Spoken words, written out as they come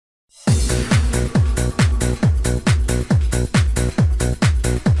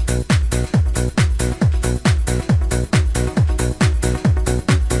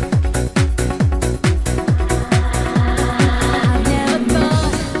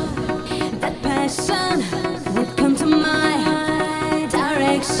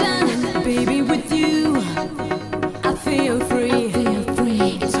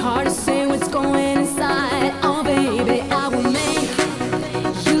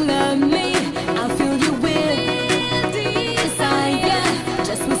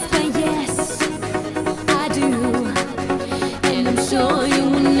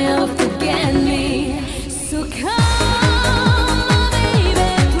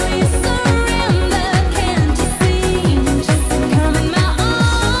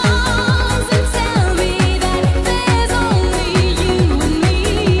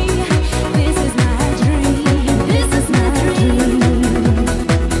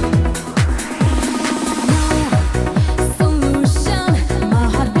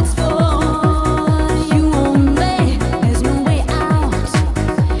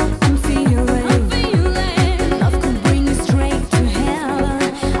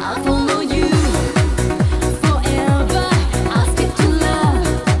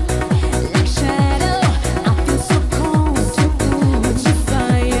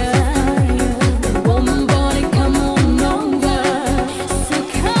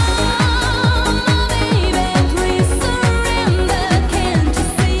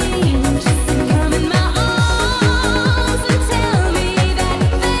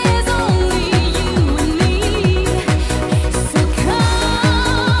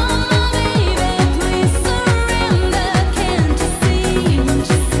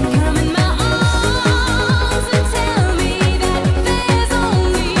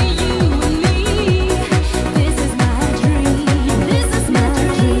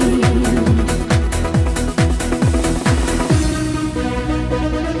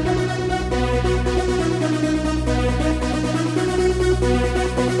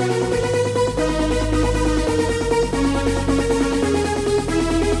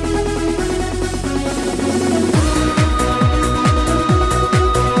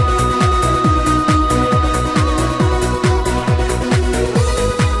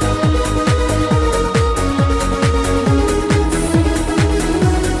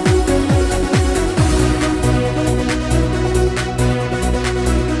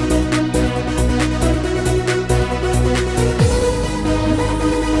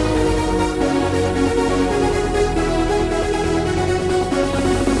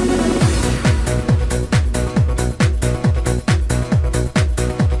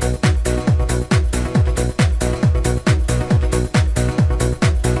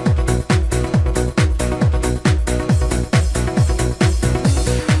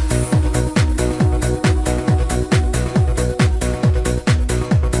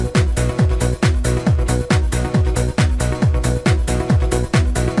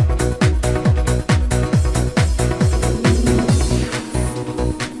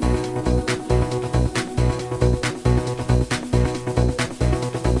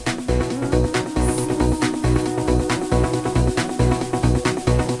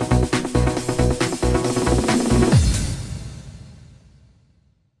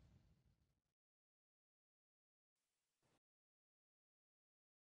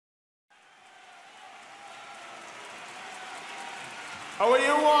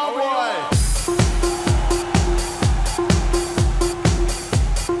It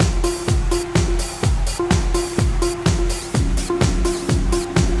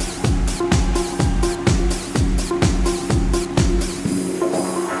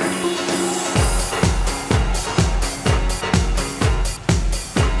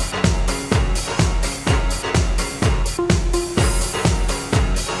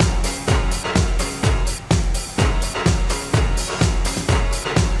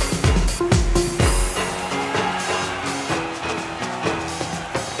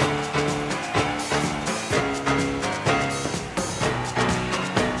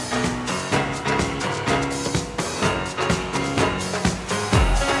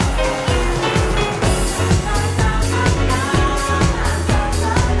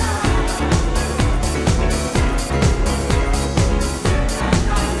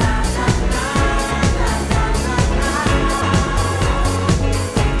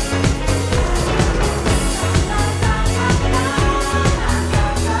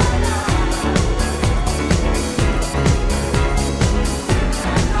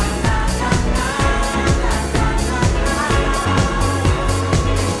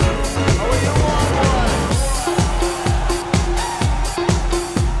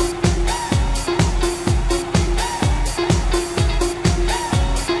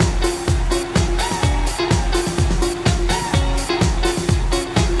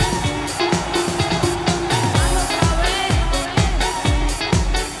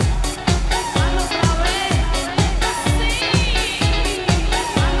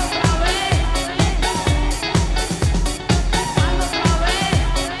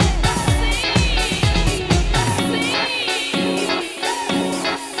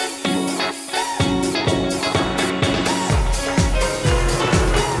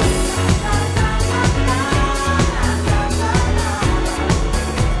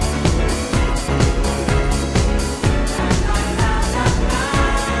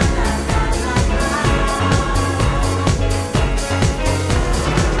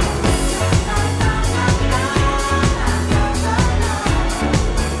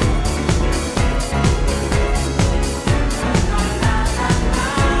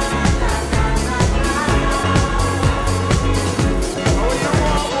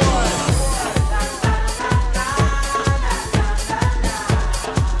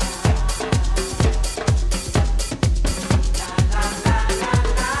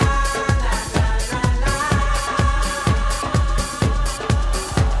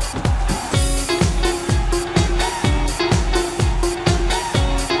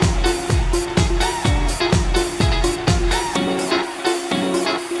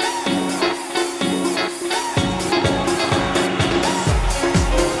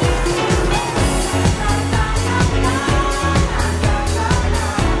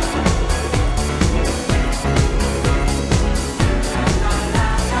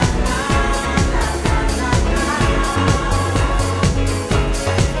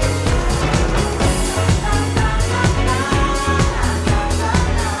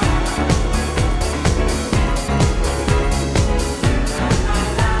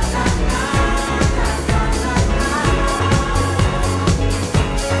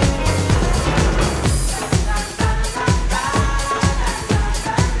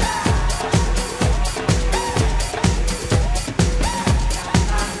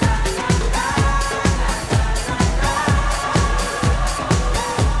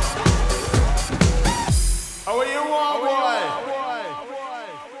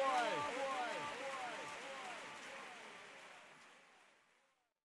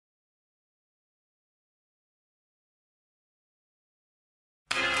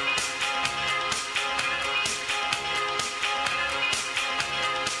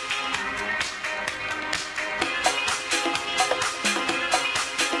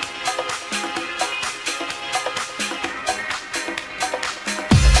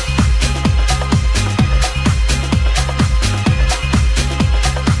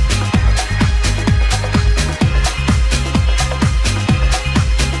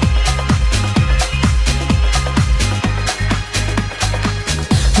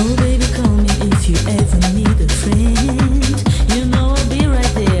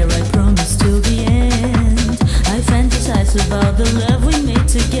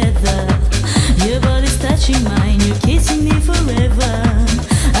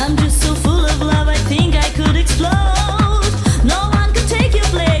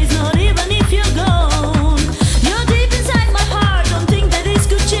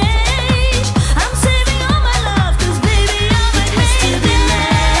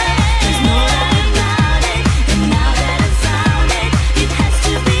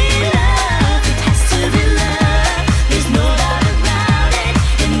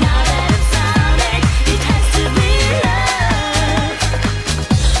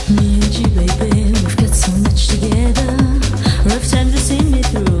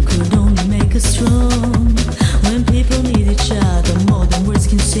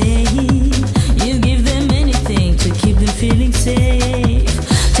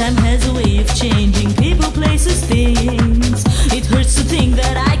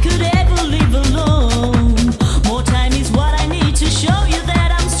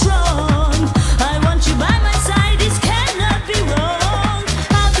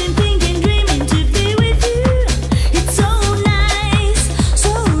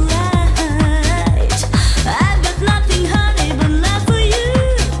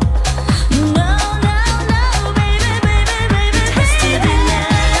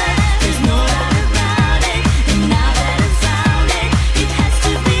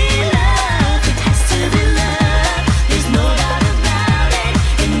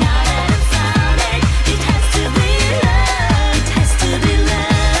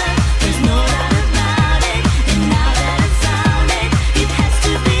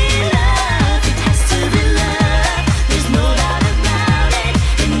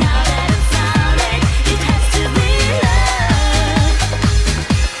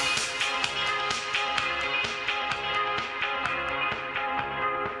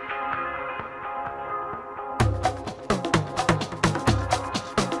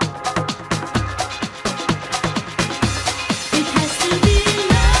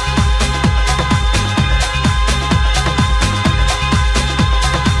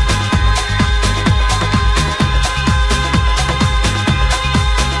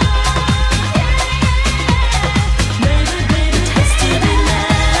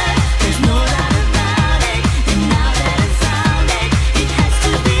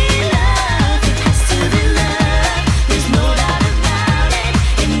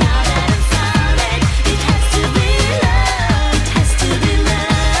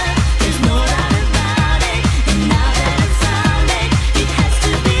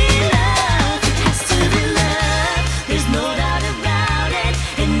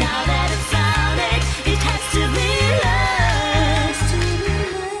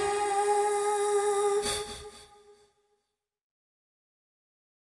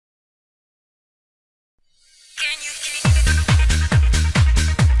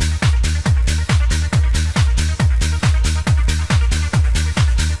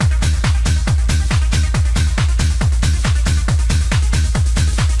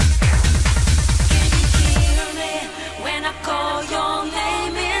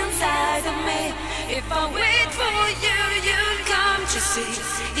If I wait for you, you'll come to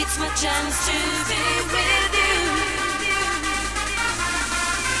see. It's my chance to be with you.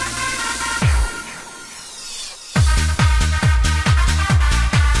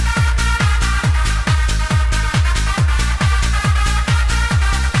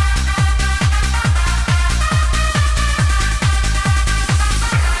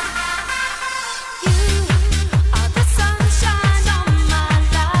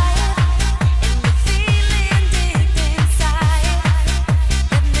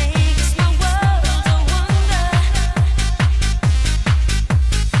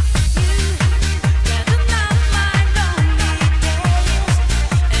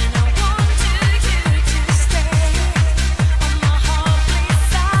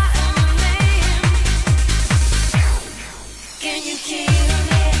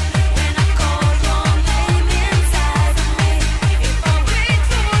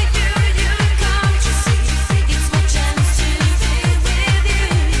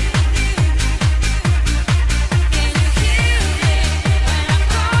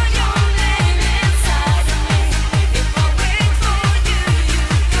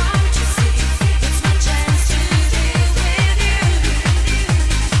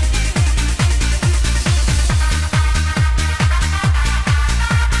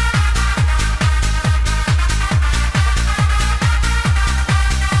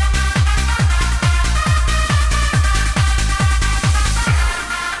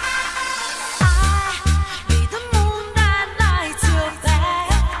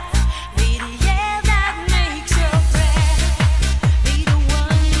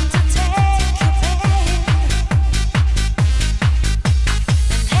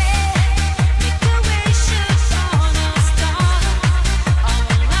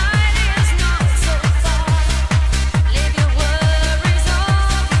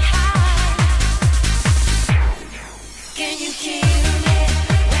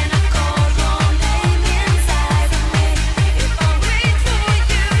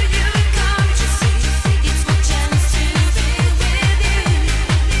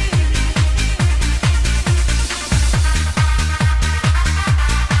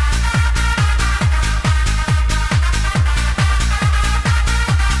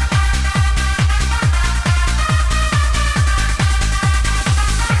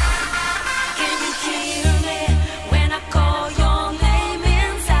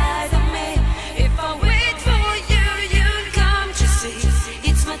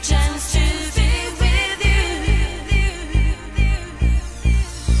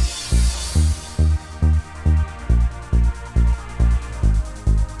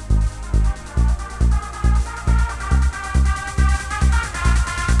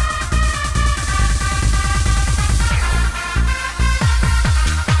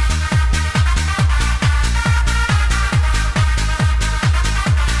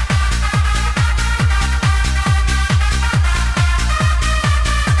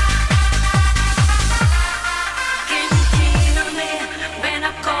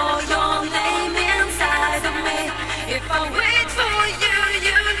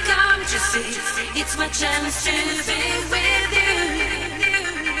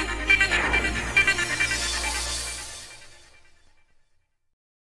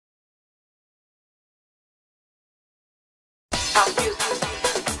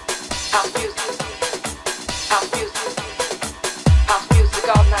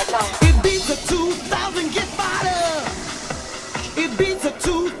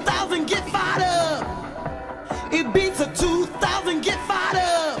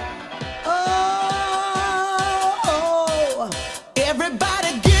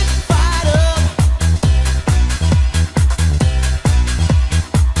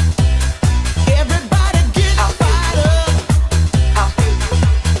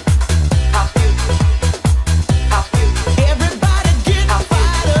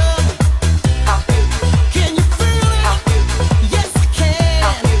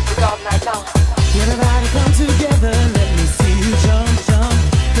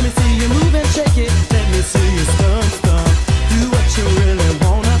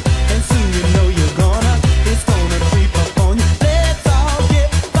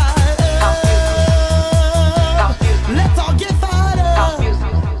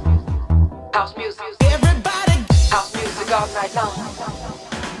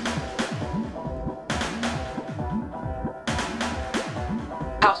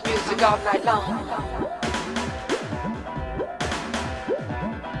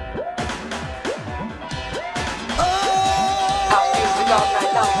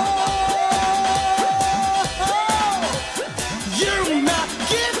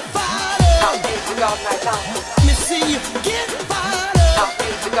 night long. Let me see you get fired up. House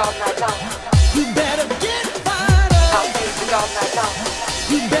music all night long. You better get fired up. House music all night long.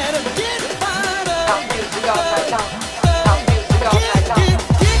 You better get fired up. House music all night long. House music all night long.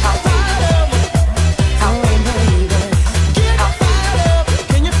 Get fired up. Oh baby, get fired up.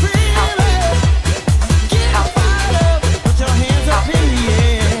 Can you feel it? Get fired up. Put your hands up in the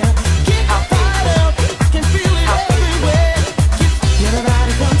air. Get fired up. I can feel it everywhere. Get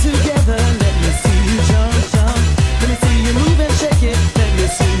everybody come together. Let me see you jump, jump.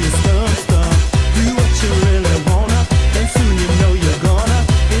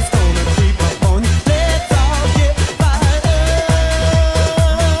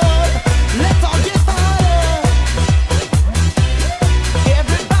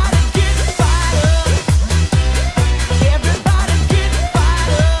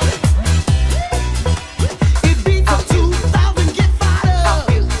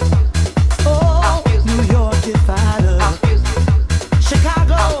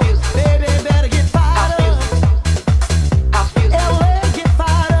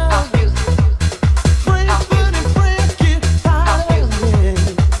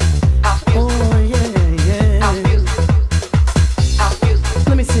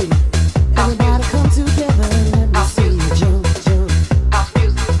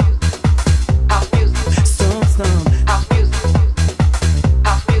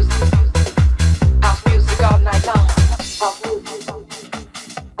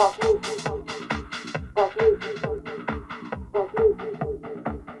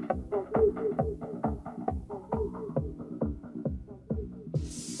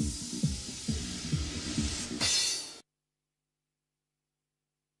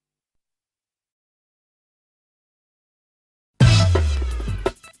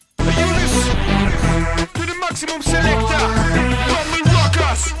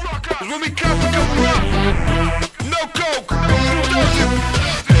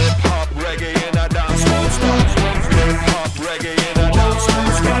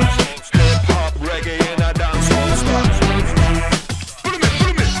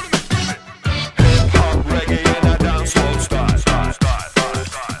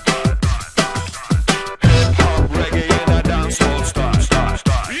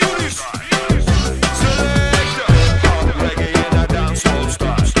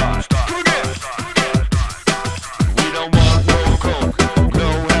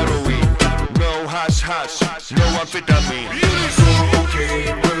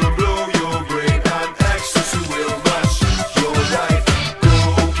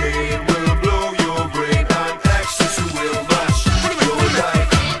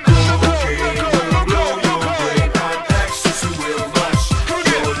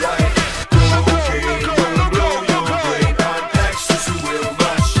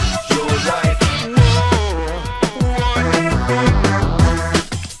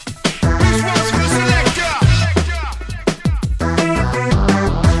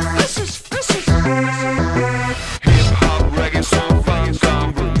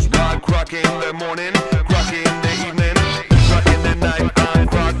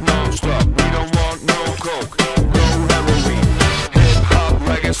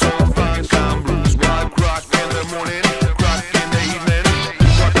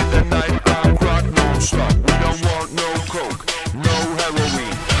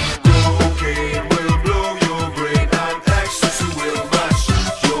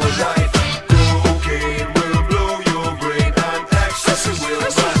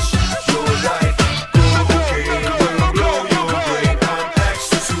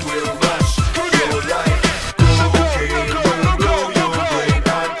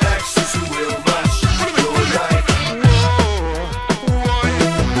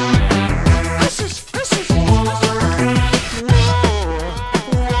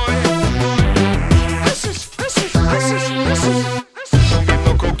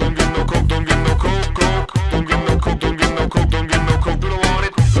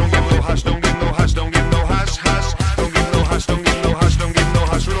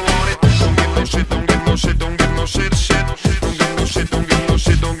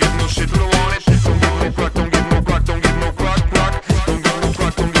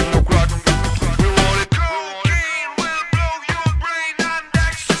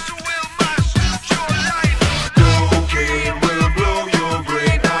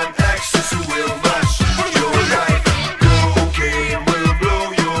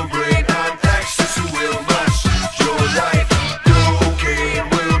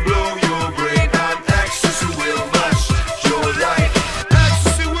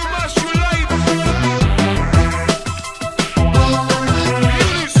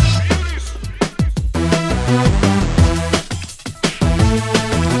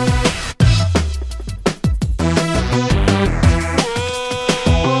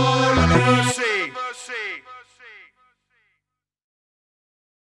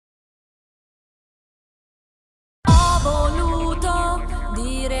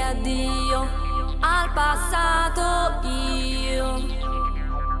 passato io,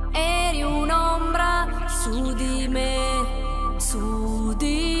 eri un'ombra su di me, su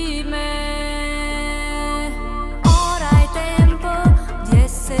di me. Ora è tempo di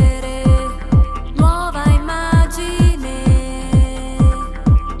essere nuova immagine,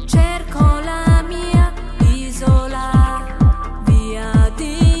 cerco la mia isola via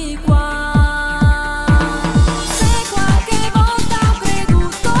di qua. Se qualche volta ho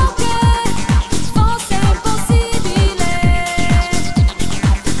creduto che fosse impossibile,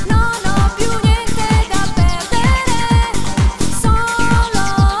 non ho più niente da perdere, solo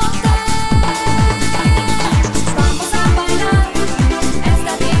te. Vamos a bailar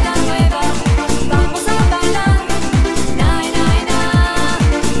esta vida nueva, vamos a bailar, nay, nay, na.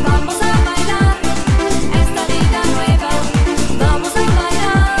 Vamos a bailar esta vida nueva, vamos a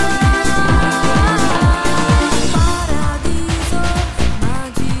bailar. Paradiso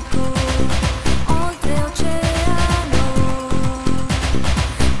magico, oltreoceano,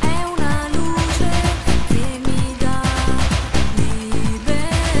 è una luce che mi dà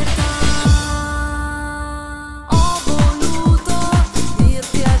libertà. Ho voluto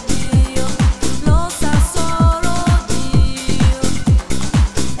dirti addio, lo sa solo Dio,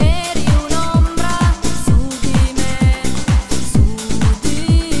 eri un'ombra su di me, su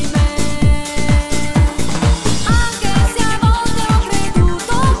di me. Anche se a volte ho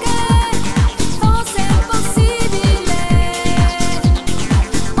creduto che fosse impossibile,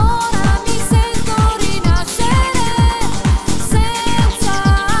 ora mi sento rinascere senza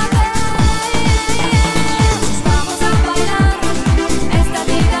te. Vamos a bailar esta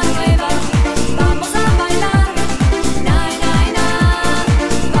vida nueva, vamos a bailar, nay, nay, na.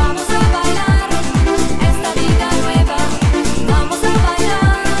 Vamos a bailar esta vida nueva, vamos a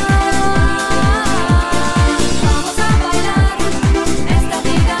bailar. Vamos a bailar esta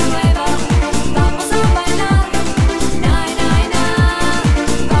vida nueva, vamos a bailar, nay, nay, na.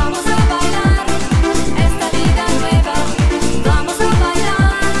 Vamos a bailar esta vida nueva, vamos a bailar.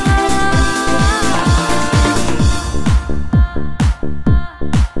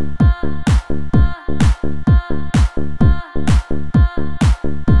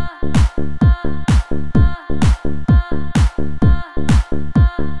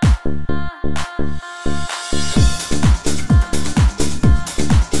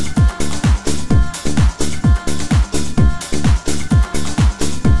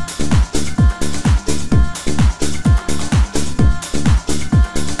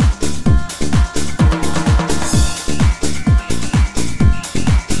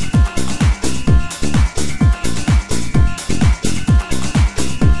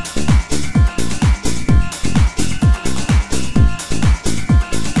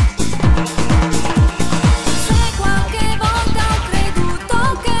 Se qualche volta ho creduto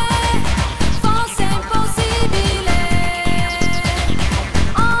che fosse impossibile,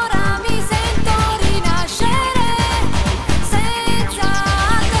 ora mi sento rinascere senza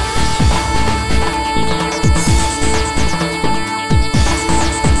te.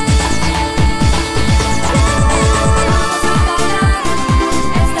 Vamos a bailar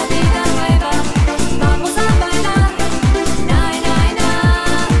esta vida nueva, vamos a bailar, nay, nay, na.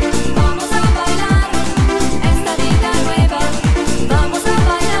 Vamos a bailar esta vida nueva, vamos a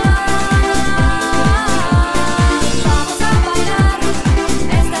bailar. Vamos a bailar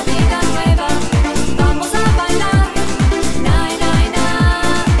esta vida nueva, vamos a bailar, nay, nay, na.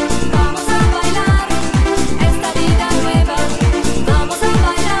 Vamos a bailar esta vida nueva, vamos a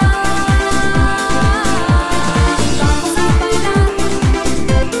bailar. Vamos a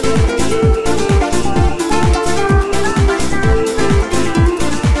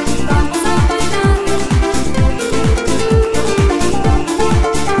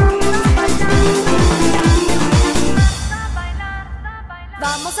bailar.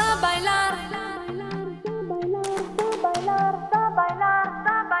 Vamos a bailar.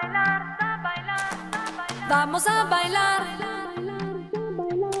 Vamos a bailar.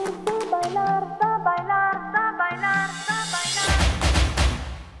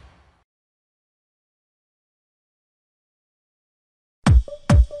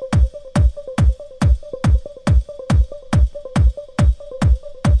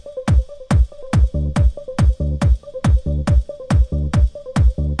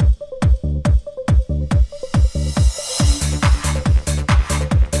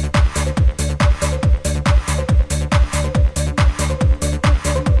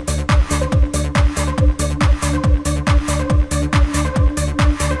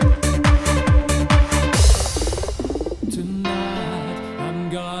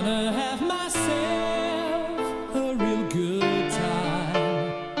 Good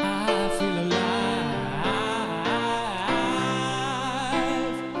time, I feel alive.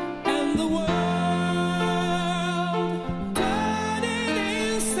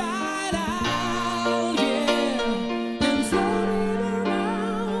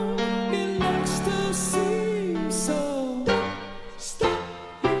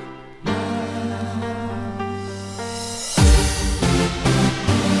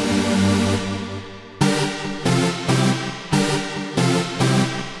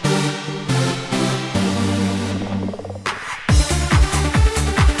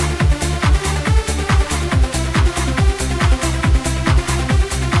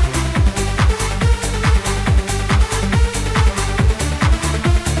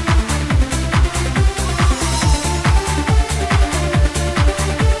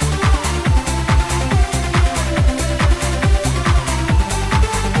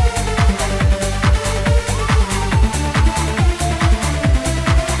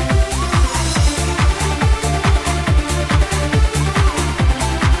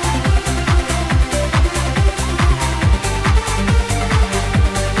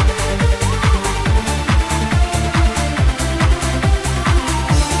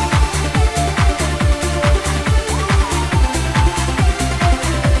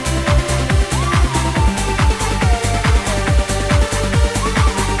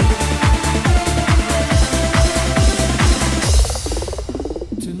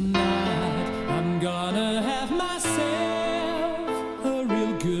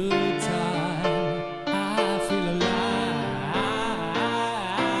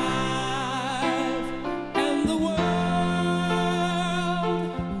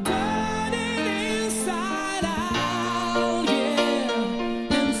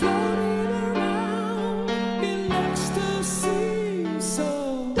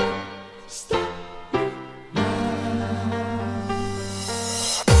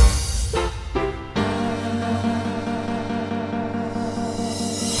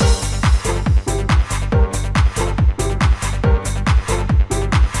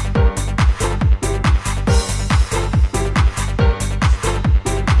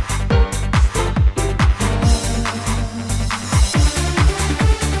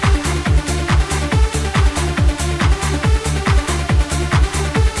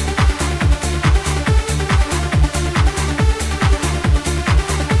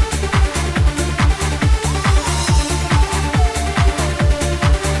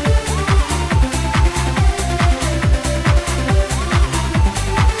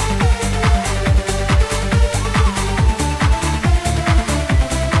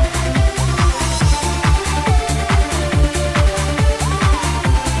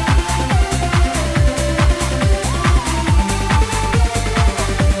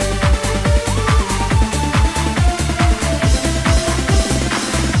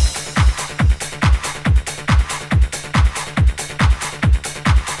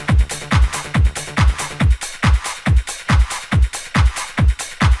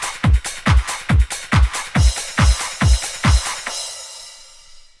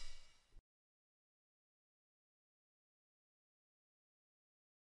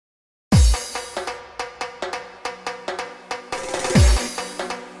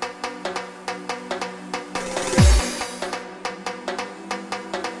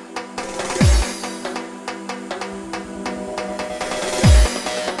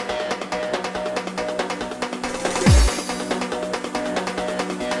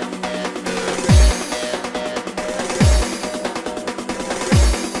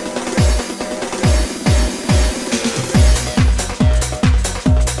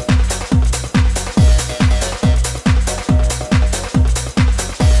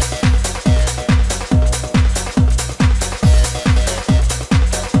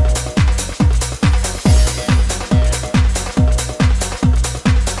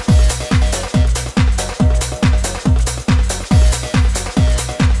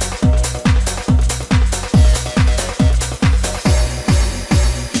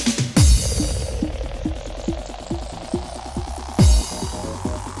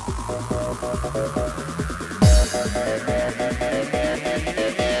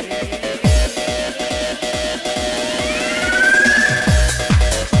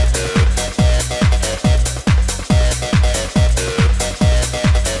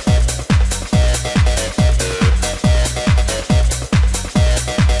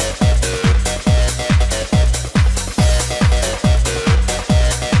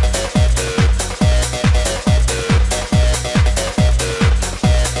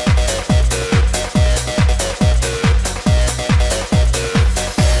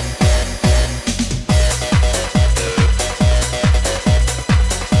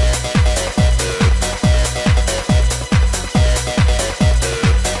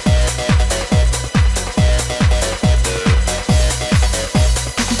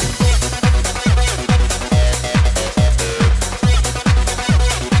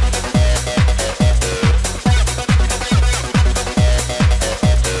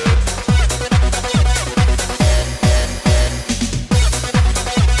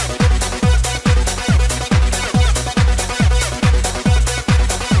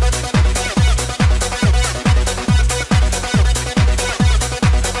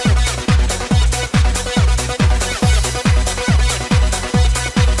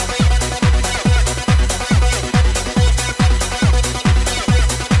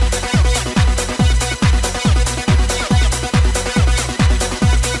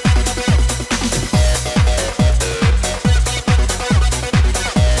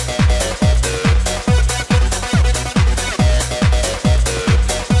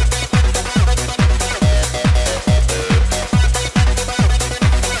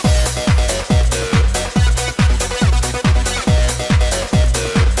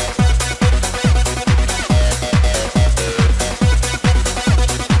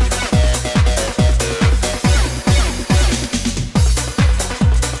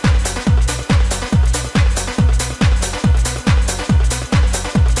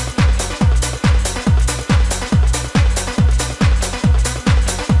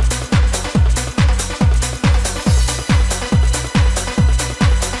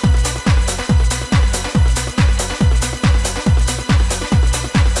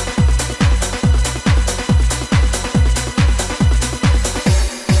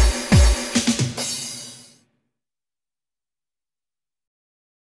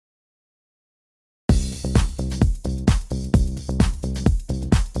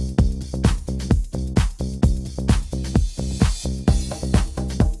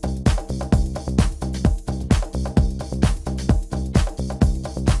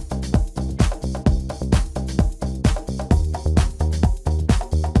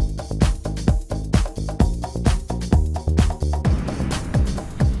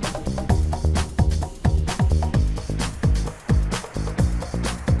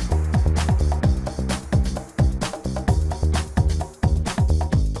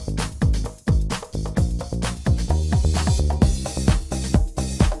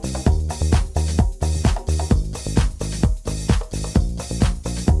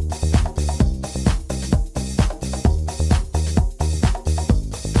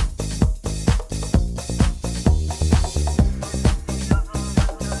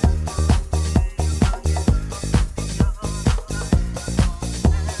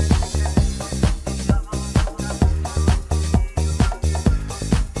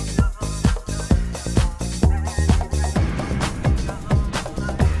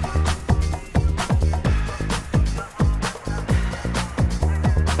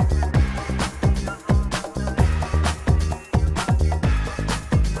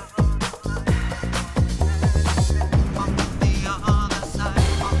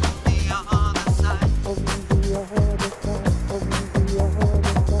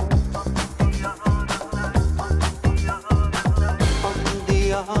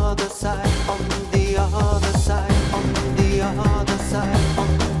 other side, on the other side, on the other side, on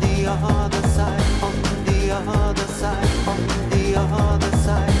the other side, on the other side, on the other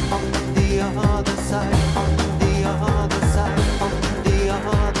side, on the other side, on the other side, on the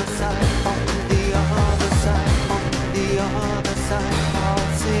other side, on the other side, on the other side. I'll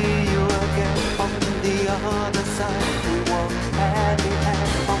see you again on the other side. We walk hand in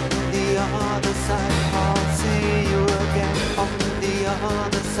hand on the other side. I'll see you again on the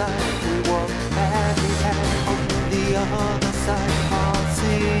other side. We walk hand in hand on the other side. I'll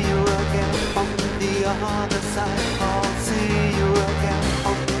see you again on the other side. I'll see you again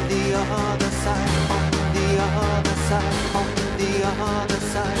on the other side. On the other side. On the other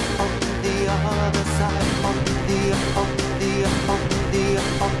side. On the other side.